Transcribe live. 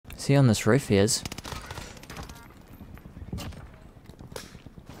See on this roof he is.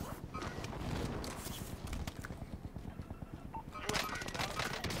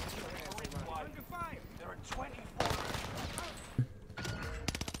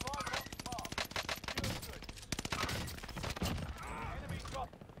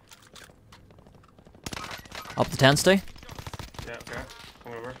 Up the tent, Stu. Yeah, okay.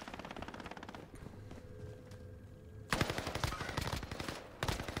 Come over.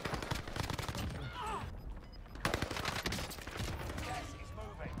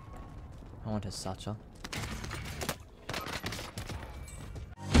 I want his satchel.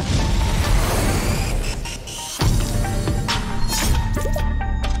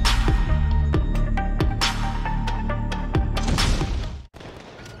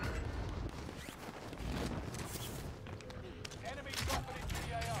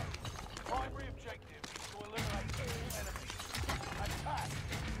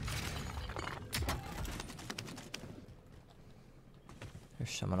 There's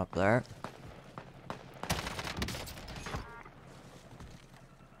someone up there.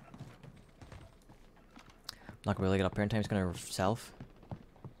 Not gonna really get up here in time. He's gonna self.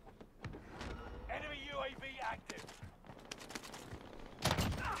 Enemy UAV active.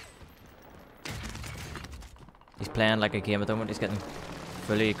 He's playing like a game at the moment. He's getting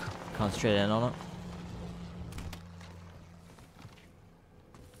fully concentrated in on it.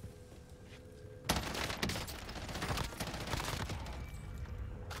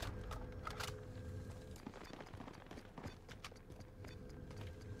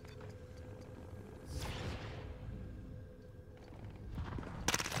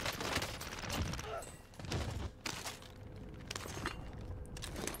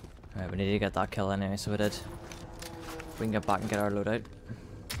 Alright, we need to get that kill anyway, so we did. We can get back and get our loadout.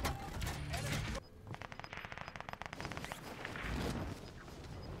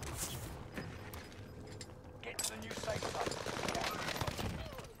 Get to the new safe zone.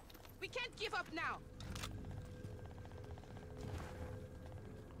 We can't give up now.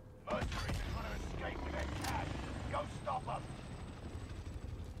 Mercenaries are trying to escape with their cash. Go stop them.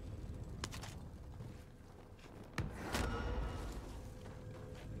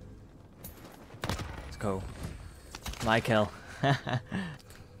 Let's go. My kill.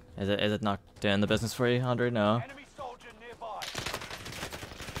 Is it not doing the business for you, Andrew? No. Enemy soldier nearby.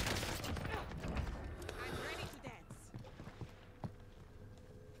 I'm ready to dance.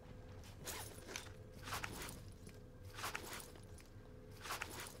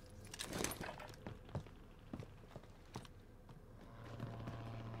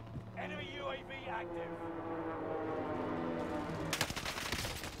 Enemy UAV active.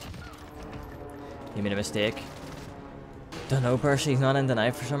 You made a mistake. Don't know, Percy. He's not in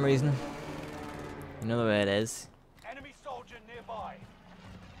tonight for some reason. You know the way it is. Enemy soldier nearby.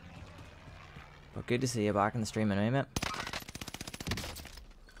 But good to see you back in the stream anyway, mate.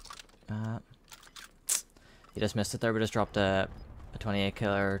 You just missed it there. We just dropped a 28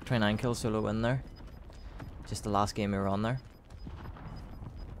 kill or 29 kill solo win there. Just the last game we were on there.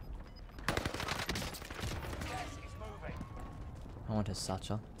 Gas is moving. I want his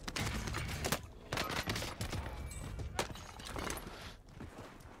satchel.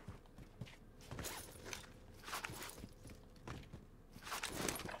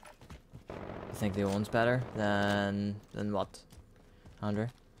 I think the one's better than what, Andrew?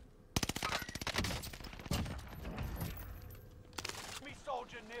 Enemy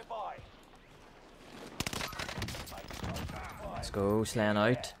soldier nearby. Let's go, slaying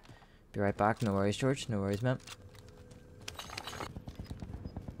out. Be right back. No worries, George. No worries, mate.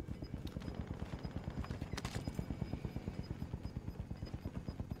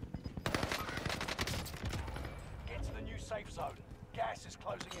 Get to the new safe zone. Gas is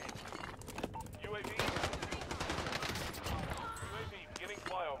closing in. UAV. UAV beginning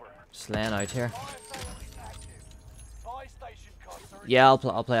flyover. Slaying out here. Fire sale is active. Buy station costs are Yeah, I'll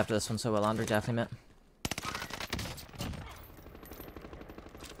play after this one. So will Andrew, definitely, mate.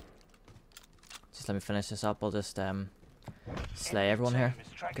 Just let me finish this up. I'll just slay everyone here.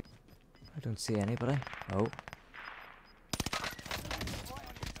 I don't see anybody. Oh.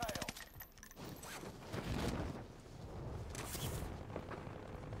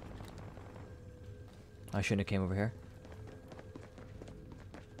 I shouldn't have came over here.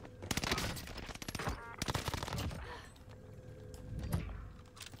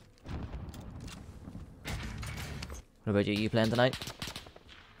 What about you? You playing tonight?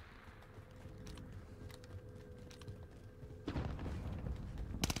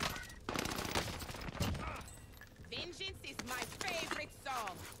 Vengeance is my favorite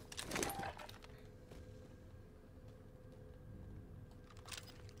song.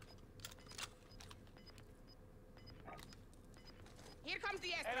 comes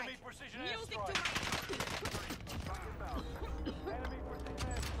the Enemy airstrike. precision Music airstrike. to my... Enemy precision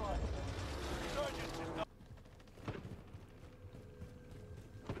airstrike. Resurgence is not.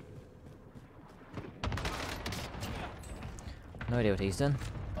 No idea what he's done.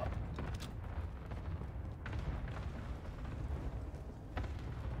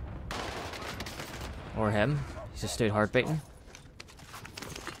 Or him. He's just stood hard beating.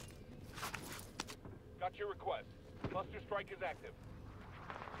 Got your request. Cluster strike is active.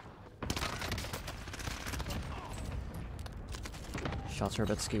 Shots are a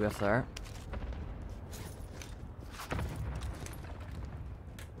bit skew with there.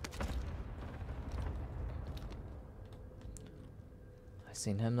 I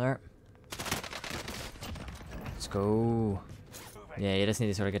seen him there. Let's go. Yeah, you just need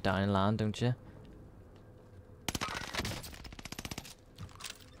to sort of get down and land, don't you?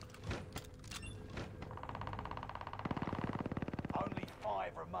 Only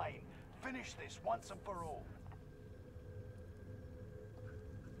 5 remain. Finish this once and for all.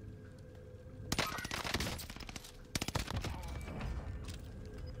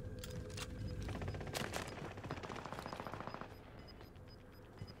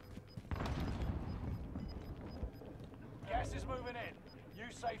 Gas is moving in.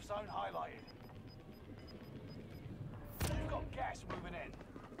 New safe zone highlighted. You've got gas moving in.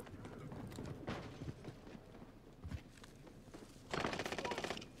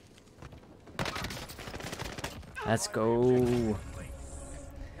 Let's go. Now,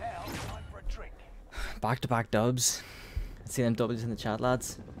 time for a drink. Back-to-back dubs. I see them W's in the chat,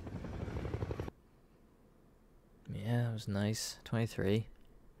 lads. Yeah, that was nice. 23.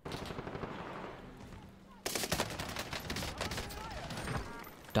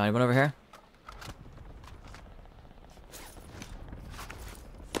 Down one over here.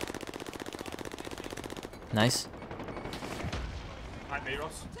 Nice. Hi, me,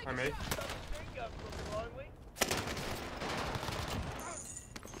 Ross. Hi, me.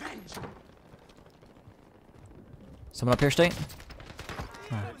 Someone up here, State?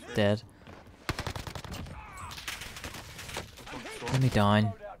 Oh, dead. Let me down.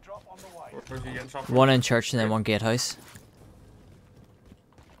 Loadout drop on the way. Where's he getting shot from? One in church and then one gatehouse.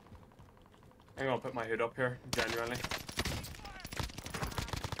 I'm gonna put my hood up here, genuinely.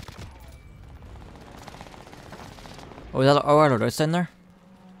 Oh, is that our loadouts down there?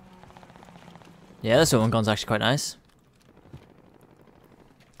 Yeah, this one gun's actually quite nice.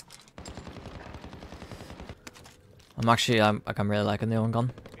 I'm really liking the own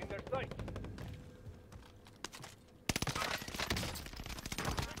gun. In their sight.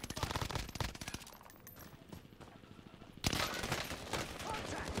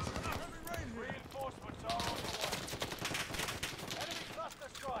 Reinforcements are on the way. Enemy cluster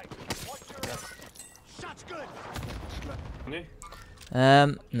strike. Watch your shots good. Can you?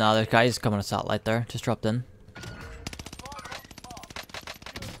 No, there's guys coming on satellite there. Just dropped in.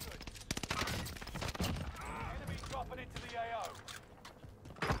 Enemy dropping into the AO.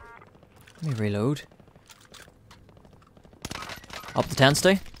 Let me reload. Up the tent,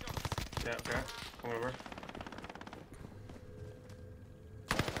 stay. Yeah, okay. Come over.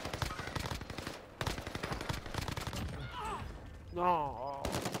 No.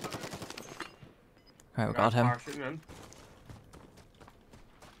 Right, we got him. Parachuting in.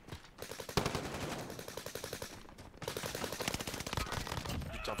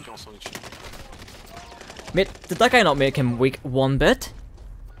 Putain, pris en sandwich. Mate, did that guy not make him weak one bit?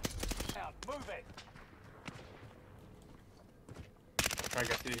 Out. Move it. Try to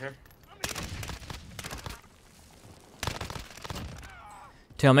get to you here.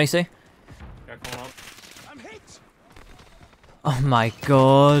 Tell me, see? Yeah, coming up. I'm hit. Oh my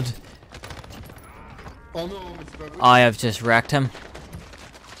god. Oh non, mais c'est pas vrai. I have just wrecked him.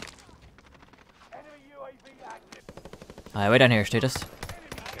 Enemy UAV active. Alright, way down here, status.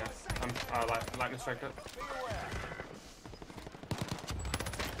 Yeah, I'm lightning strike it. Be aware.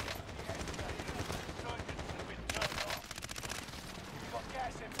 Resurgence has been turned off. You've got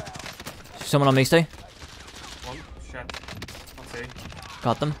gas inbound. Someone on me, stay. One. Shit. Let's see.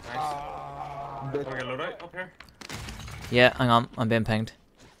 Got them. Nice. Can we get a loadout up here? Yeah, hang on, I'm being pinged.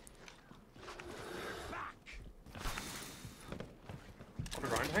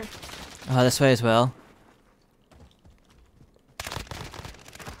 Underground, I think. This way as well.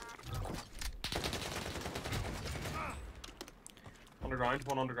 Underground,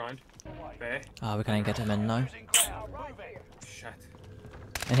 one underground. Bay. Oh, we can't get him in now. Losing ground. Move it. Shit.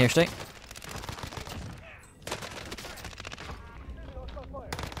 In here, stay.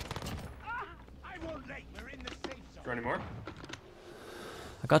 I won't let. We're in the safe Is zone. there any more?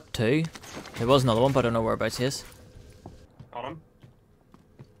 I got two. There was another one, but I don't know whereabouts he is. Got him.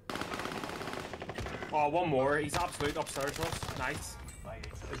 one more. He's absolute upstairs to us. Nice.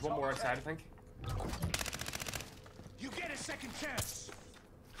 There's one more outside, I think. You get a second chance.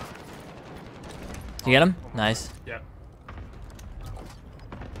 You get him? Nice. Yeah.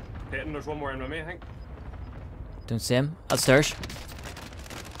 Hitting, there's one more in with me, I think. Don't see him. Upstairs.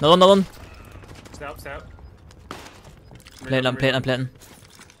 Another one. Stay up, stay up. I'm plating.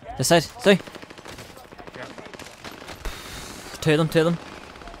 This side. Stay. Yeah. Two of them.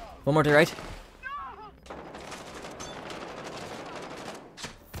 One more to the right.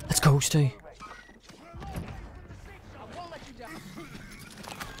 Let's go, Stu. I'm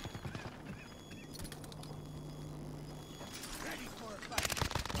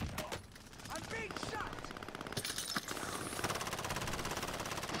being shot.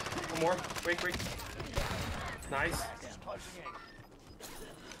 One more. Wait. Nice.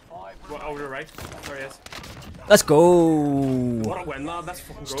 Well, over to the right. There he is. Let's go. What a win, lad. That's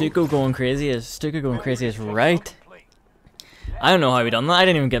fucking good. Stuka going crazy is right. I don't know how we done that. I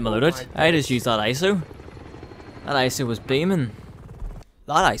didn't even get my loadout. I just used that ISO. That ISO was beaming.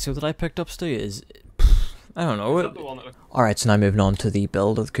 That ISO that I picked up, Stu, is... I don't know. Alright, so now moving on to the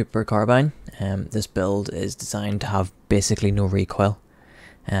build of the Cooper Carbine. This build is designed to have basically no recoil.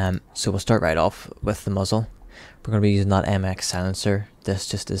 So we'll start right off with the muzzle. We're going to be using that MX silencer. This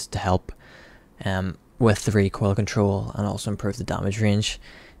just is to help with the recoil control and also improve the damage range.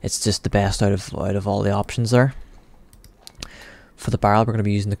 It's just the best out of all the options there. For the barrel, we're going to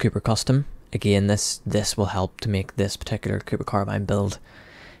be using the Cooper Custom. Again, this will help to make this particular Cooper Carbine build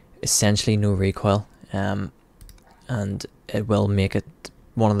essentially no recoil, and it will make it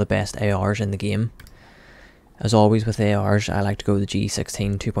one of the best ARs in the game. As always with ARs, I like to go with the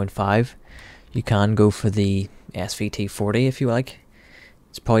G16 2.5. You can go for the SVT 40 if you like.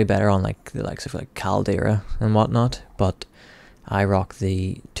 It's probably better on like the likes of like Caldera and whatnot, but I rock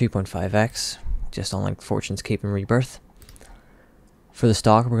the 2.5X just on like Fortune's Keep and Rebirth. For the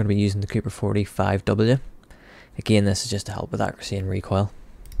stock, we're going to be using the Cooper 40 5W. Again, this is just to help with accuracy and recoil.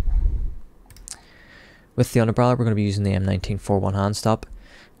 With the underbarrel, we're going to be using the M19 4-1 hand stop.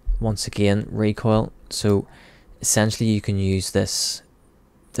 Once again, recoil. So essentially, you can use this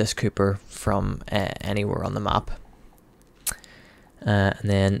Cooper from anywhere on the map. And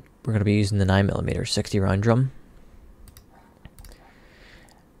then we're going to be using the 9mm 60 round drum.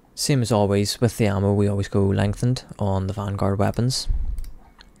 Same as always with the ammo, we always go lengthened on the Vanguard weapons.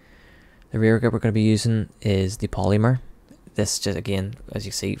 The rear grip we're going to be using is the polymer. This just, again, as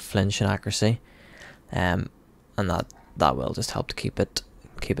you see, flinch and accuracy, and that will just help to keep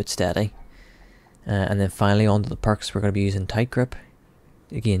it steady. And then finally onto the perks, we're going to be using tight grip,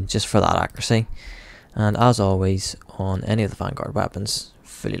 again just for that accuracy. And as always on any of the Vanguard weapons,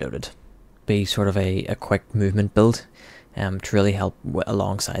 fully loaded. Be sort of a quick movement build to really help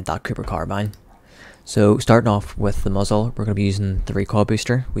alongside that Cooper Carbine. So starting off with the muzzle, we're going to be using the recoil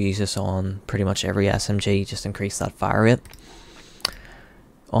booster. We use this on pretty much every SMG, just increase that fire rate.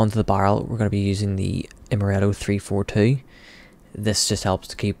 Onto the barrel, we're going to be using the Amaretto 342. This just helps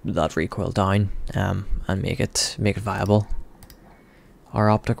to keep that recoil down and make it viable. Our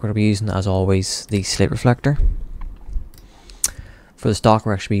optic, we're going to be using, as always, the slate reflector. For the stock,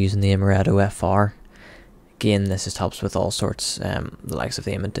 we're actually using the Amaretto FR. Again, this just helps with all sorts, the likes of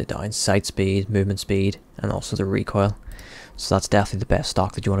the aim and down, sight speed, movement speed, and also the recoil. So that's definitely the best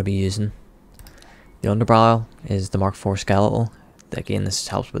stock that you want to be using. The underbarrel is the Mark IV skeletal. Again, this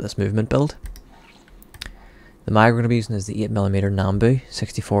helps with this movement build. The mag we're going to be using is the 8mm Nambu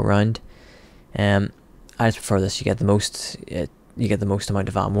 64 round. I just prefer this. You get the most amount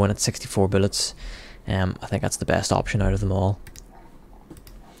of ammo in it, 64 bullets. I think that's the best option out of them all.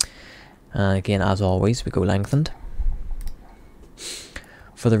 Again, as always, we go lengthened.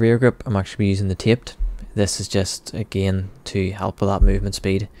 For the rear grip, I'm actually using the taped. This is just, again, to help with that movement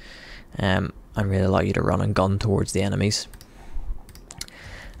speed and really allow you to run and gun towards the enemies.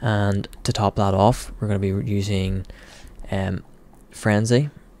 And to top that off, we're going to be using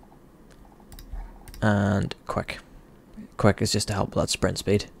Frenzy and Quick. Quick is just to help with that sprint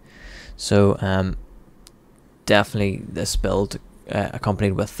speed. So definitely this build,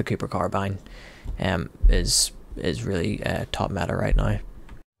 accompanied with the Cooper Carbine, is really top meta right now.